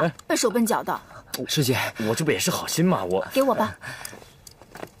来吧，笨手笨脚的。师姐，我这不也是好心吗？我给我吧。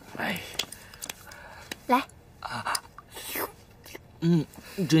哎，来。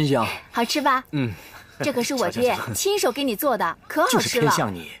真香，好吃吧？这可是我爹亲手给你做的，可好吃了。就是偏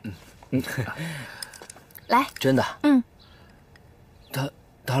向你。来。真的？嗯。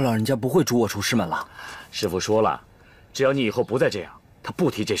他老人家不会逐我出师门了。师傅说了，只要你以后不再这样，他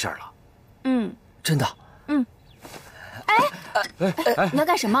不提这事儿了。嗯。真的？嗯。哎，你要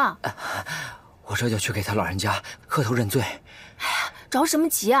干什么？我这就去给他老人家磕头认罪。哎呀，着什么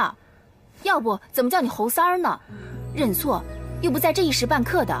急啊？要不怎么叫你侯三儿呢？认错又不在这一时半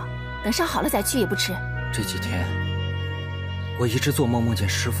刻的，等伤好了再去也不迟。这几天我一直做梦，梦见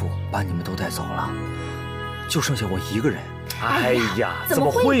师傅把你们都带走了，就剩下我一个人。哎呀，怎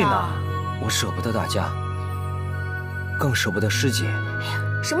么会呢？我舍不得大家，更舍不得师姐。哎呀，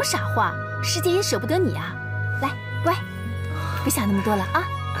什么傻话！师姐也舍不得你啊。来，乖，别想那么多了啊。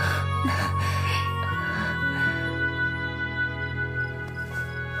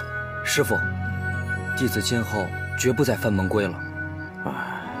师傅，弟子今后绝不再犯门规了。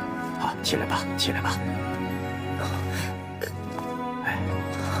啊，好，起来吧，起来吧。哎，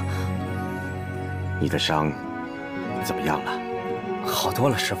你的伤怎么样了？好多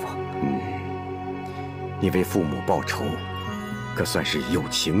了，师傅。你为父母报仇，可算是有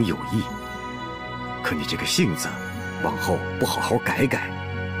情有义。可你这个性子，往后不好好改改，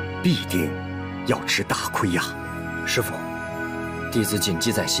必定要吃大亏呀！师傅，弟子谨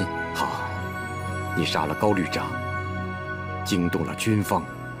记在心。好，你杀了高旅长，惊动了军方，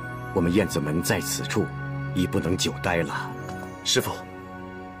我们燕子门在此处已不能久待了。师傅，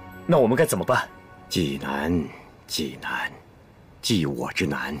那我们该怎么办？济南，济南，济我之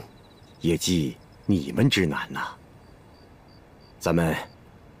难，也济你们之难呐。咱们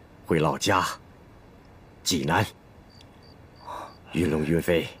回老家，济南。云龙、云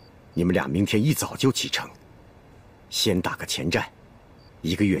飞，你们俩明天一早就启程，先打个前站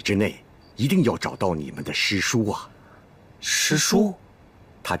，1个月之内一定要找到你们的师叔啊。师叔？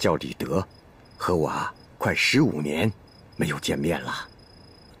他叫李德，和我快15年没有见面了。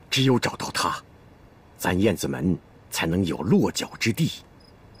只有找到他，咱燕子门才能有落脚之地。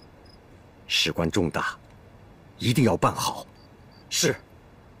事关重大，一定要办好。是。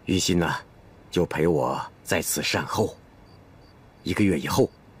于心呢，就陪我在此善后。1个月以后，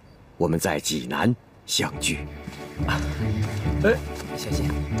我们在济南相聚。哎，谢谢。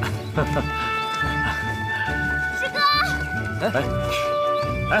师哥。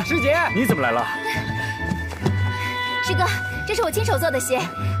哎，师姐，你怎么来了？师哥，这是我亲手做的鞋，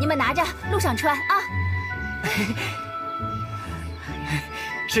你们拿着，路上穿啊。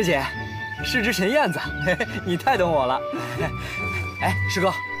师姐，是只神燕子，你太懂我了。哎，师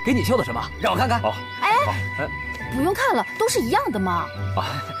哥，给你绣的什么？让我看看。哦。哎，不用看了，都是一样的嘛。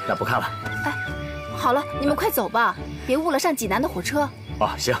啊，那不看了。哎，好了，你们快走吧，别误了上济南的火车。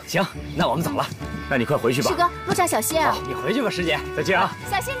啊，行行，那我们走了。那你快回去吧。师哥，路上小心啊。你回去吧，师姐。再见啊。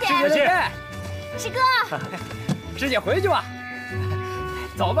小心点。再见。师哥。师姐回去吧。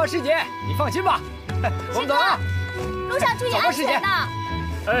走吧，师姐，你放心吧。我们走了。路上注意安全呐。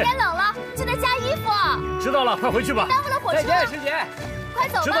天冷了，记得加衣服。知道了，快回去吧。耽误了火车。再见，师姐。快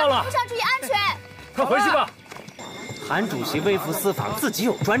走吧。知道了。路上注意安全。快回去吧。韩主席微服私访，自己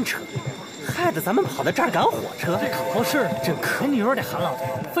有专车，害得咱们跑到这儿赶火车。这可不是，真可牛的韩老头，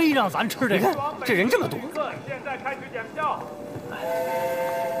非让咱吃这个。你看这人这么多。现在开始检票。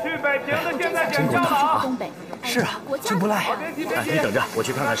去北平的现在检票了啊！东北。是啊，真不赖呀。你等着，我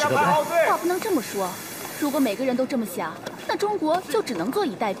去看看石头本。话不能这么说，如果每个人都这么想，那中国就只能坐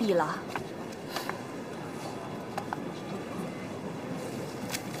以待毙了。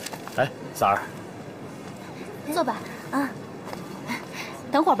哎，三儿，坐吧，啊，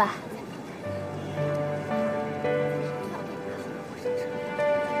等会儿吧。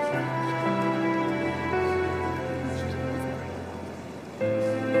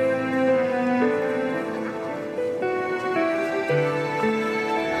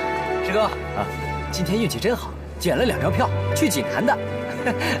师哥啊，今天运气真好，捡了2张票去济南的。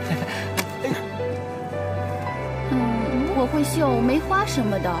我会绣梅花什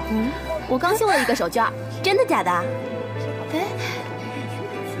么的。我刚绣了一个手绢。真的假的？哎，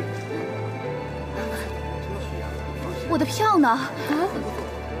我的票呢？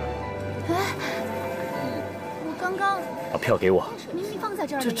哎，我刚刚把票给我。明明放在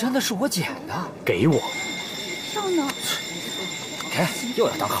这儿。这真的是我捡的。给我。票呢？给，又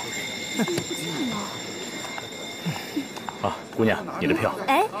要当好人。啊，姑娘，你的票。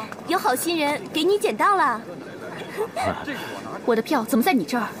哎，有好心人给你捡到了。我的票怎么在你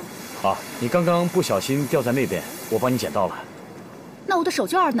这儿？啊，你刚刚不小心掉在那边，我帮你捡到了。那我的手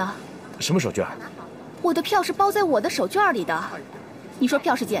绢呢？什么手绢？我的票是包在我的手绢里的。你说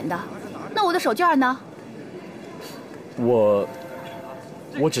票是捡的，那我的手绢呢？我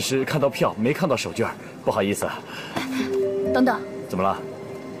只是看到票，没看到手绢，不好意思。等等。怎么了？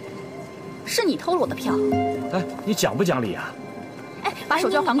是你偷了我的票。哎，你讲不讲理啊？哎，把手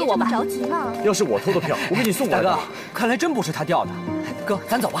绢还给我吧。着急嘛。要是我偷的票，我给你送过来。大哥，看来真不是他掉的。哥，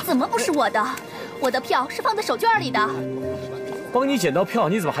咱走吧。怎么不是我的？我的票是放在手绢里的。帮你捡到票，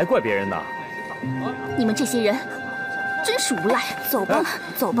你怎么还怪别人呢？你们这些人真是无赖。走吧，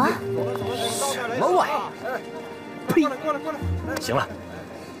走吧。什么玩意儿？呸！行了，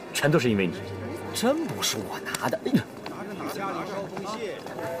全都是因为你。真不是我拿的。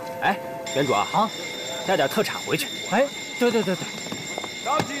哎，原主啊，带点特产回去。哎，对。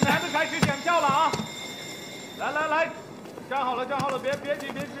到济南的开始检票了啊！来，站好了，别急。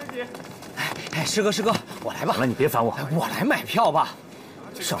哎，师哥，我来吧。好了，你别烦我，我来买票吧，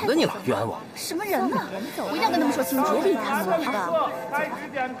省得你老冤枉。什么人呢？我一定要跟他们说清楚，理他们了。开始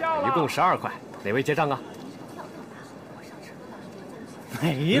检票了。一共12块，哪位结账啊？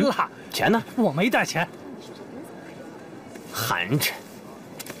没了，钱呢？我没带钱。寒碜。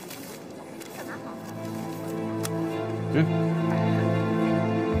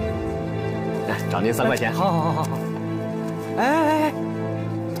来，找您3块钱。好。哎，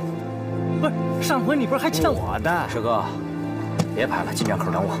不是，上回你不是还欠我的？师哥，别拍了，进站口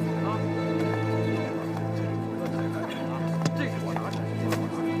等我。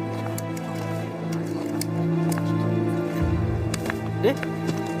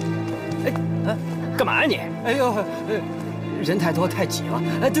哎，干嘛呀你？哎呦，人太多太挤了，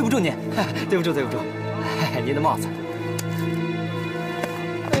哎，对不住您，对不住，哎，您的帽子。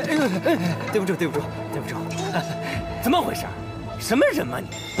哎，对不住，怎么回事？什么人嘛你？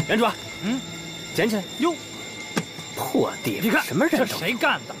原主，捡起来。哟，破地方！你看什么人？这谁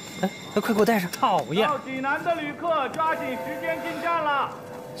干的？哎，快给我带上！讨厌！到济南的旅客抓紧时间进站了。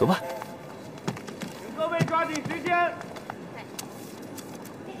走吧。请各位抓紧时间。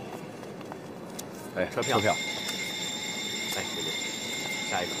哎，车票。哎，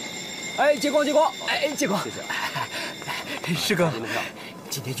下一个。哎，接光，哎，接光。谢谢。师哥，您的票。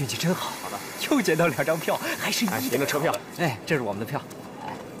今天运气真好，又捡到2张票，还是您的车票。哎，这是我们的票。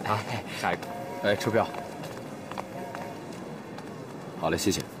下一个。哎，车票。好嘞，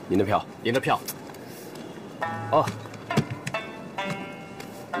谢谢。您的票。哦。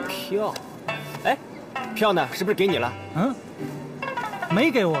票。哎，票呢？是不是给你了？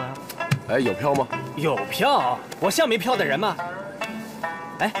没给我呀。哎，有票吗？有票，我像没票的人吗？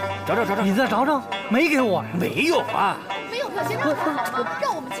哎，找，你再找找，没给我呀？没有啊。没有票，先让他好吗？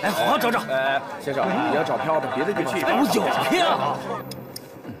让我们去。哎，好好找找。哎，先生，你要找票到别的地方去。我有票。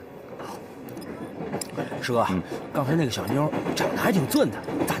师哥，刚才那个小妞长得还挺俊的，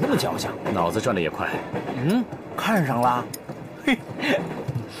咋那么矫情？脑子转的也快。看上了。嘿，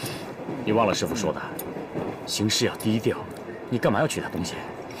你忘了师傅说的，行事要低调。你干嘛要取他东西？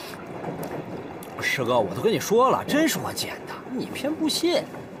师哥，我都跟你说了，真是我捡的，你偏不信。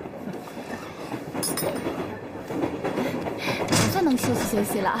算能休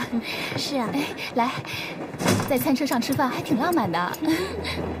息了。是啊，哎，来，在餐车上吃饭还挺浪漫的。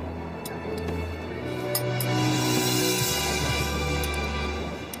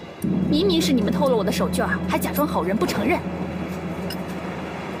明明是你们偷了我的手绢，还假装好人不承认。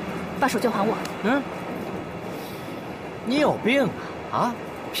把手绢还我。你有病啊！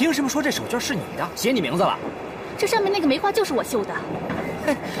凭什么说这手绢是你的？写你名字了？这上面那个梅花就是我绣的。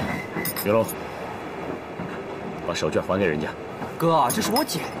云龙，把手绢还给人家。哥，这是我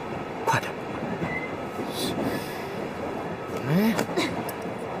捡，快点。哎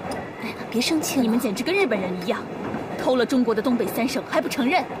呀，别生气，你们简直跟日本人一样，偷了中国的东北3省还不承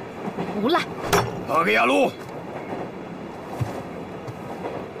认，无赖！阿克亚路，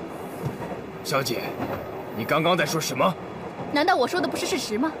小姐，你刚刚在说什么？难道我说的不是事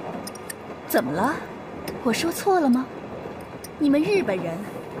实吗？怎么了？我说错了吗？你们日本人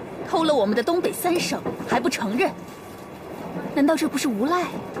偷了我们的东北3省还不承认，难道这不是无赖？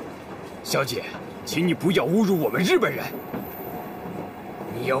小姐，请你不要侮辱我们日本人。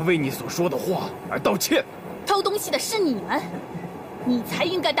你要为你所说的话而道歉。偷东西的是你们，你才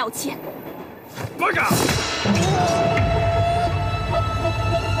应该道歉。八嘎！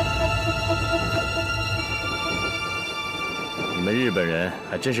你们日本人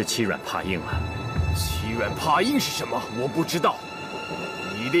还真是欺软怕硬啊！欺软怕硬是什么？我不知道。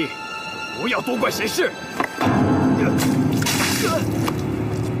你一定不要多管闲事。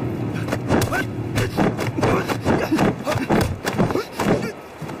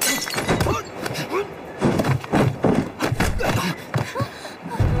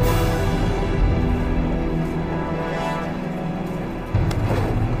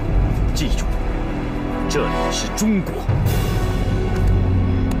记住，这里是中国。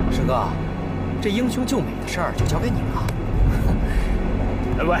师哥，这英雄救美的事儿就交给你了。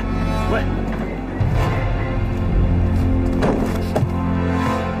喂，喂。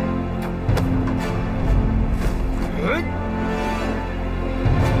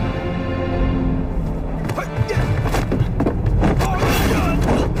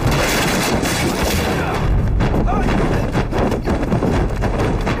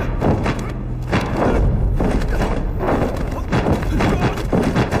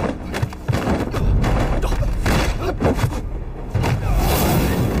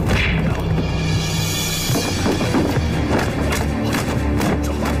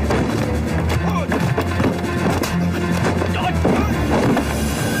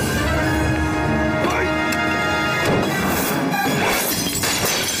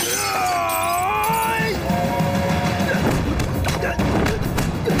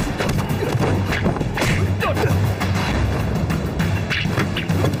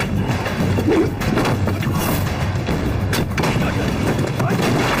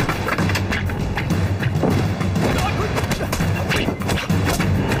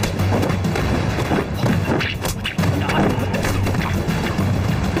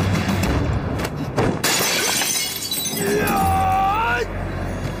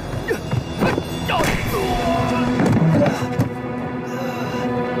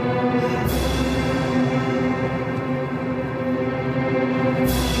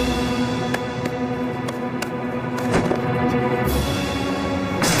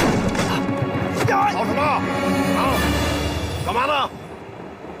 吵什么？啊？干嘛呢？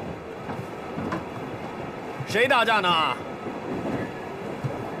谁打架呢？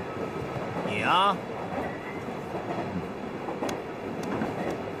你啊？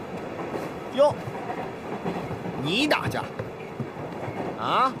哟，你打架？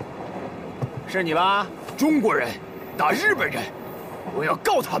啊？是你吧？中国人打日本人，我要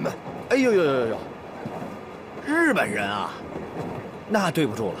告他们！哎呦呦呦呦！日本人啊，那对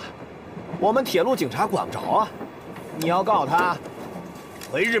不住了。 我们铁路警察管不着啊！你要告他，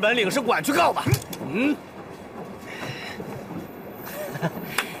回日本领事馆去告吧。嗯。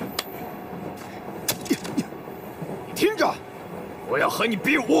你听着，我要和你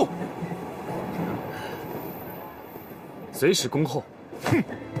比武，随时恭候。哼，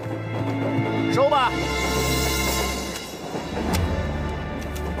收吧。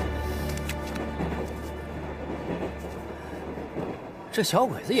这小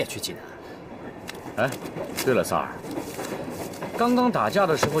鬼子也去济南。 哎，对了，三儿，刚刚打架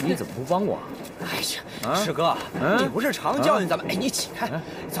的时候你怎么不帮我？哎呀，师哥，你不是常教训咱们？哎，你起开，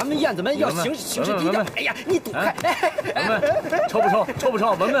咱们燕子们要行事低调。哎呀，你躲开！文文，抽不抽？抽不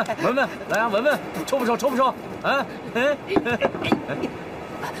抽？文文，文文，来啊，文文，抽不抽？抽不抽？啊？哎，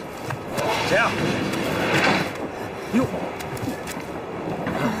谁呀？哟，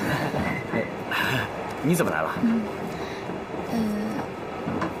你怎么来了？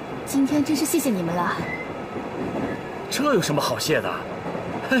今天真是谢谢你们了。这有什么好谢的？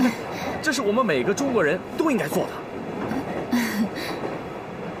这是我们每个中国人都应该做的。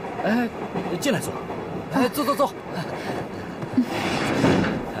哎，进来坐。哎，坐坐坐。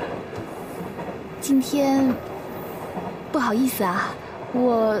今天不好意思啊，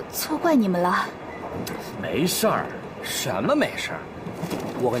我错怪你们了。没事儿。什么没事儿？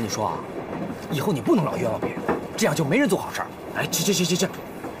我跟你说啊，以后你不能老冤枉别人，这样就没人做好事儿。哎，去。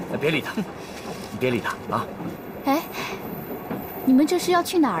别理他，你别理他啊！哎，你们这是要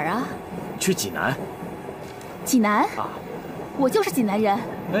去哪儿啊？去济南。济南？啊，我就是济南人。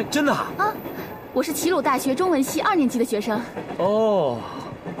哎，真的啊？啊，我是齐鲁大学中文系2年级的学生。哦，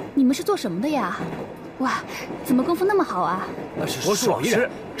你们是做什么的呀？哇，怎么功夫那么好啊？国术老师，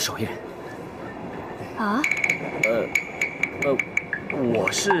手艺人。啊？我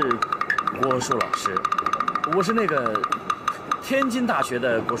是国术老师，我是那个。 天津大学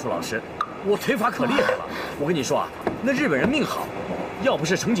的国术老师，我腿法可厉害了。我跟你说啊，那日本人命好，要不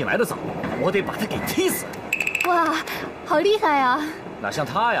是程锦来的早，我得把他给踢死。哇，好厉害啊！哪像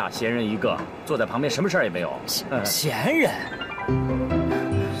他呀，闲人一个，坐在旁边什么事儿也没有。闲人。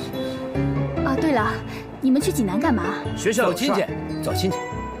啊，对了，你们去济南干嘛？学校有亲戚，走亲戚。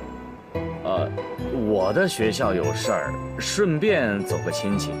我的学校有事儿，顺便走个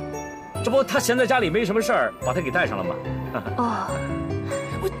亲戚。这不，他闲在家里没什么事儿，把他给带上了吗？哦，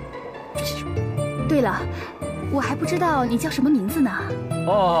对了，我还不知道你叫什么名字呢。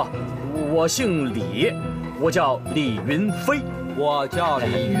哦，我姓李，我叫李云飞。我叫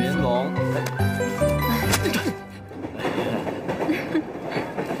李云龙。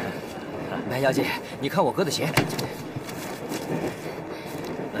来，小姐，你看我哥的鞋。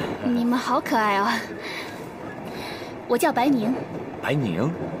你们好可爱啊！我叫白宁。白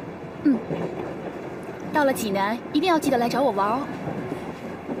宁。嗯。到了济南，一定要记得来找我玩哦。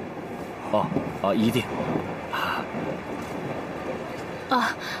一定。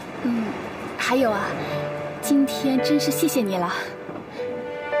还有啊，今天真是谢谢你了。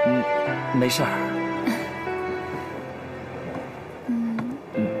没事儿。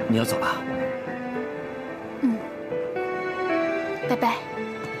你要走了？拜拜。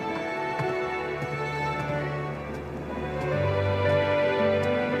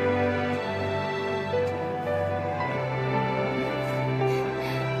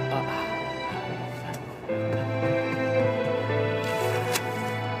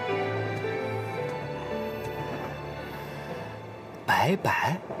白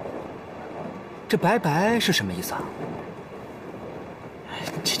白，这白白是什么意思啊？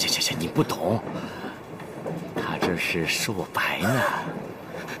切，你不懂，他这是说我白呢。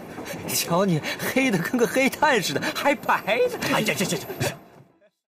瞧你黑的跟个黑炭似的，还白呢！哎呀，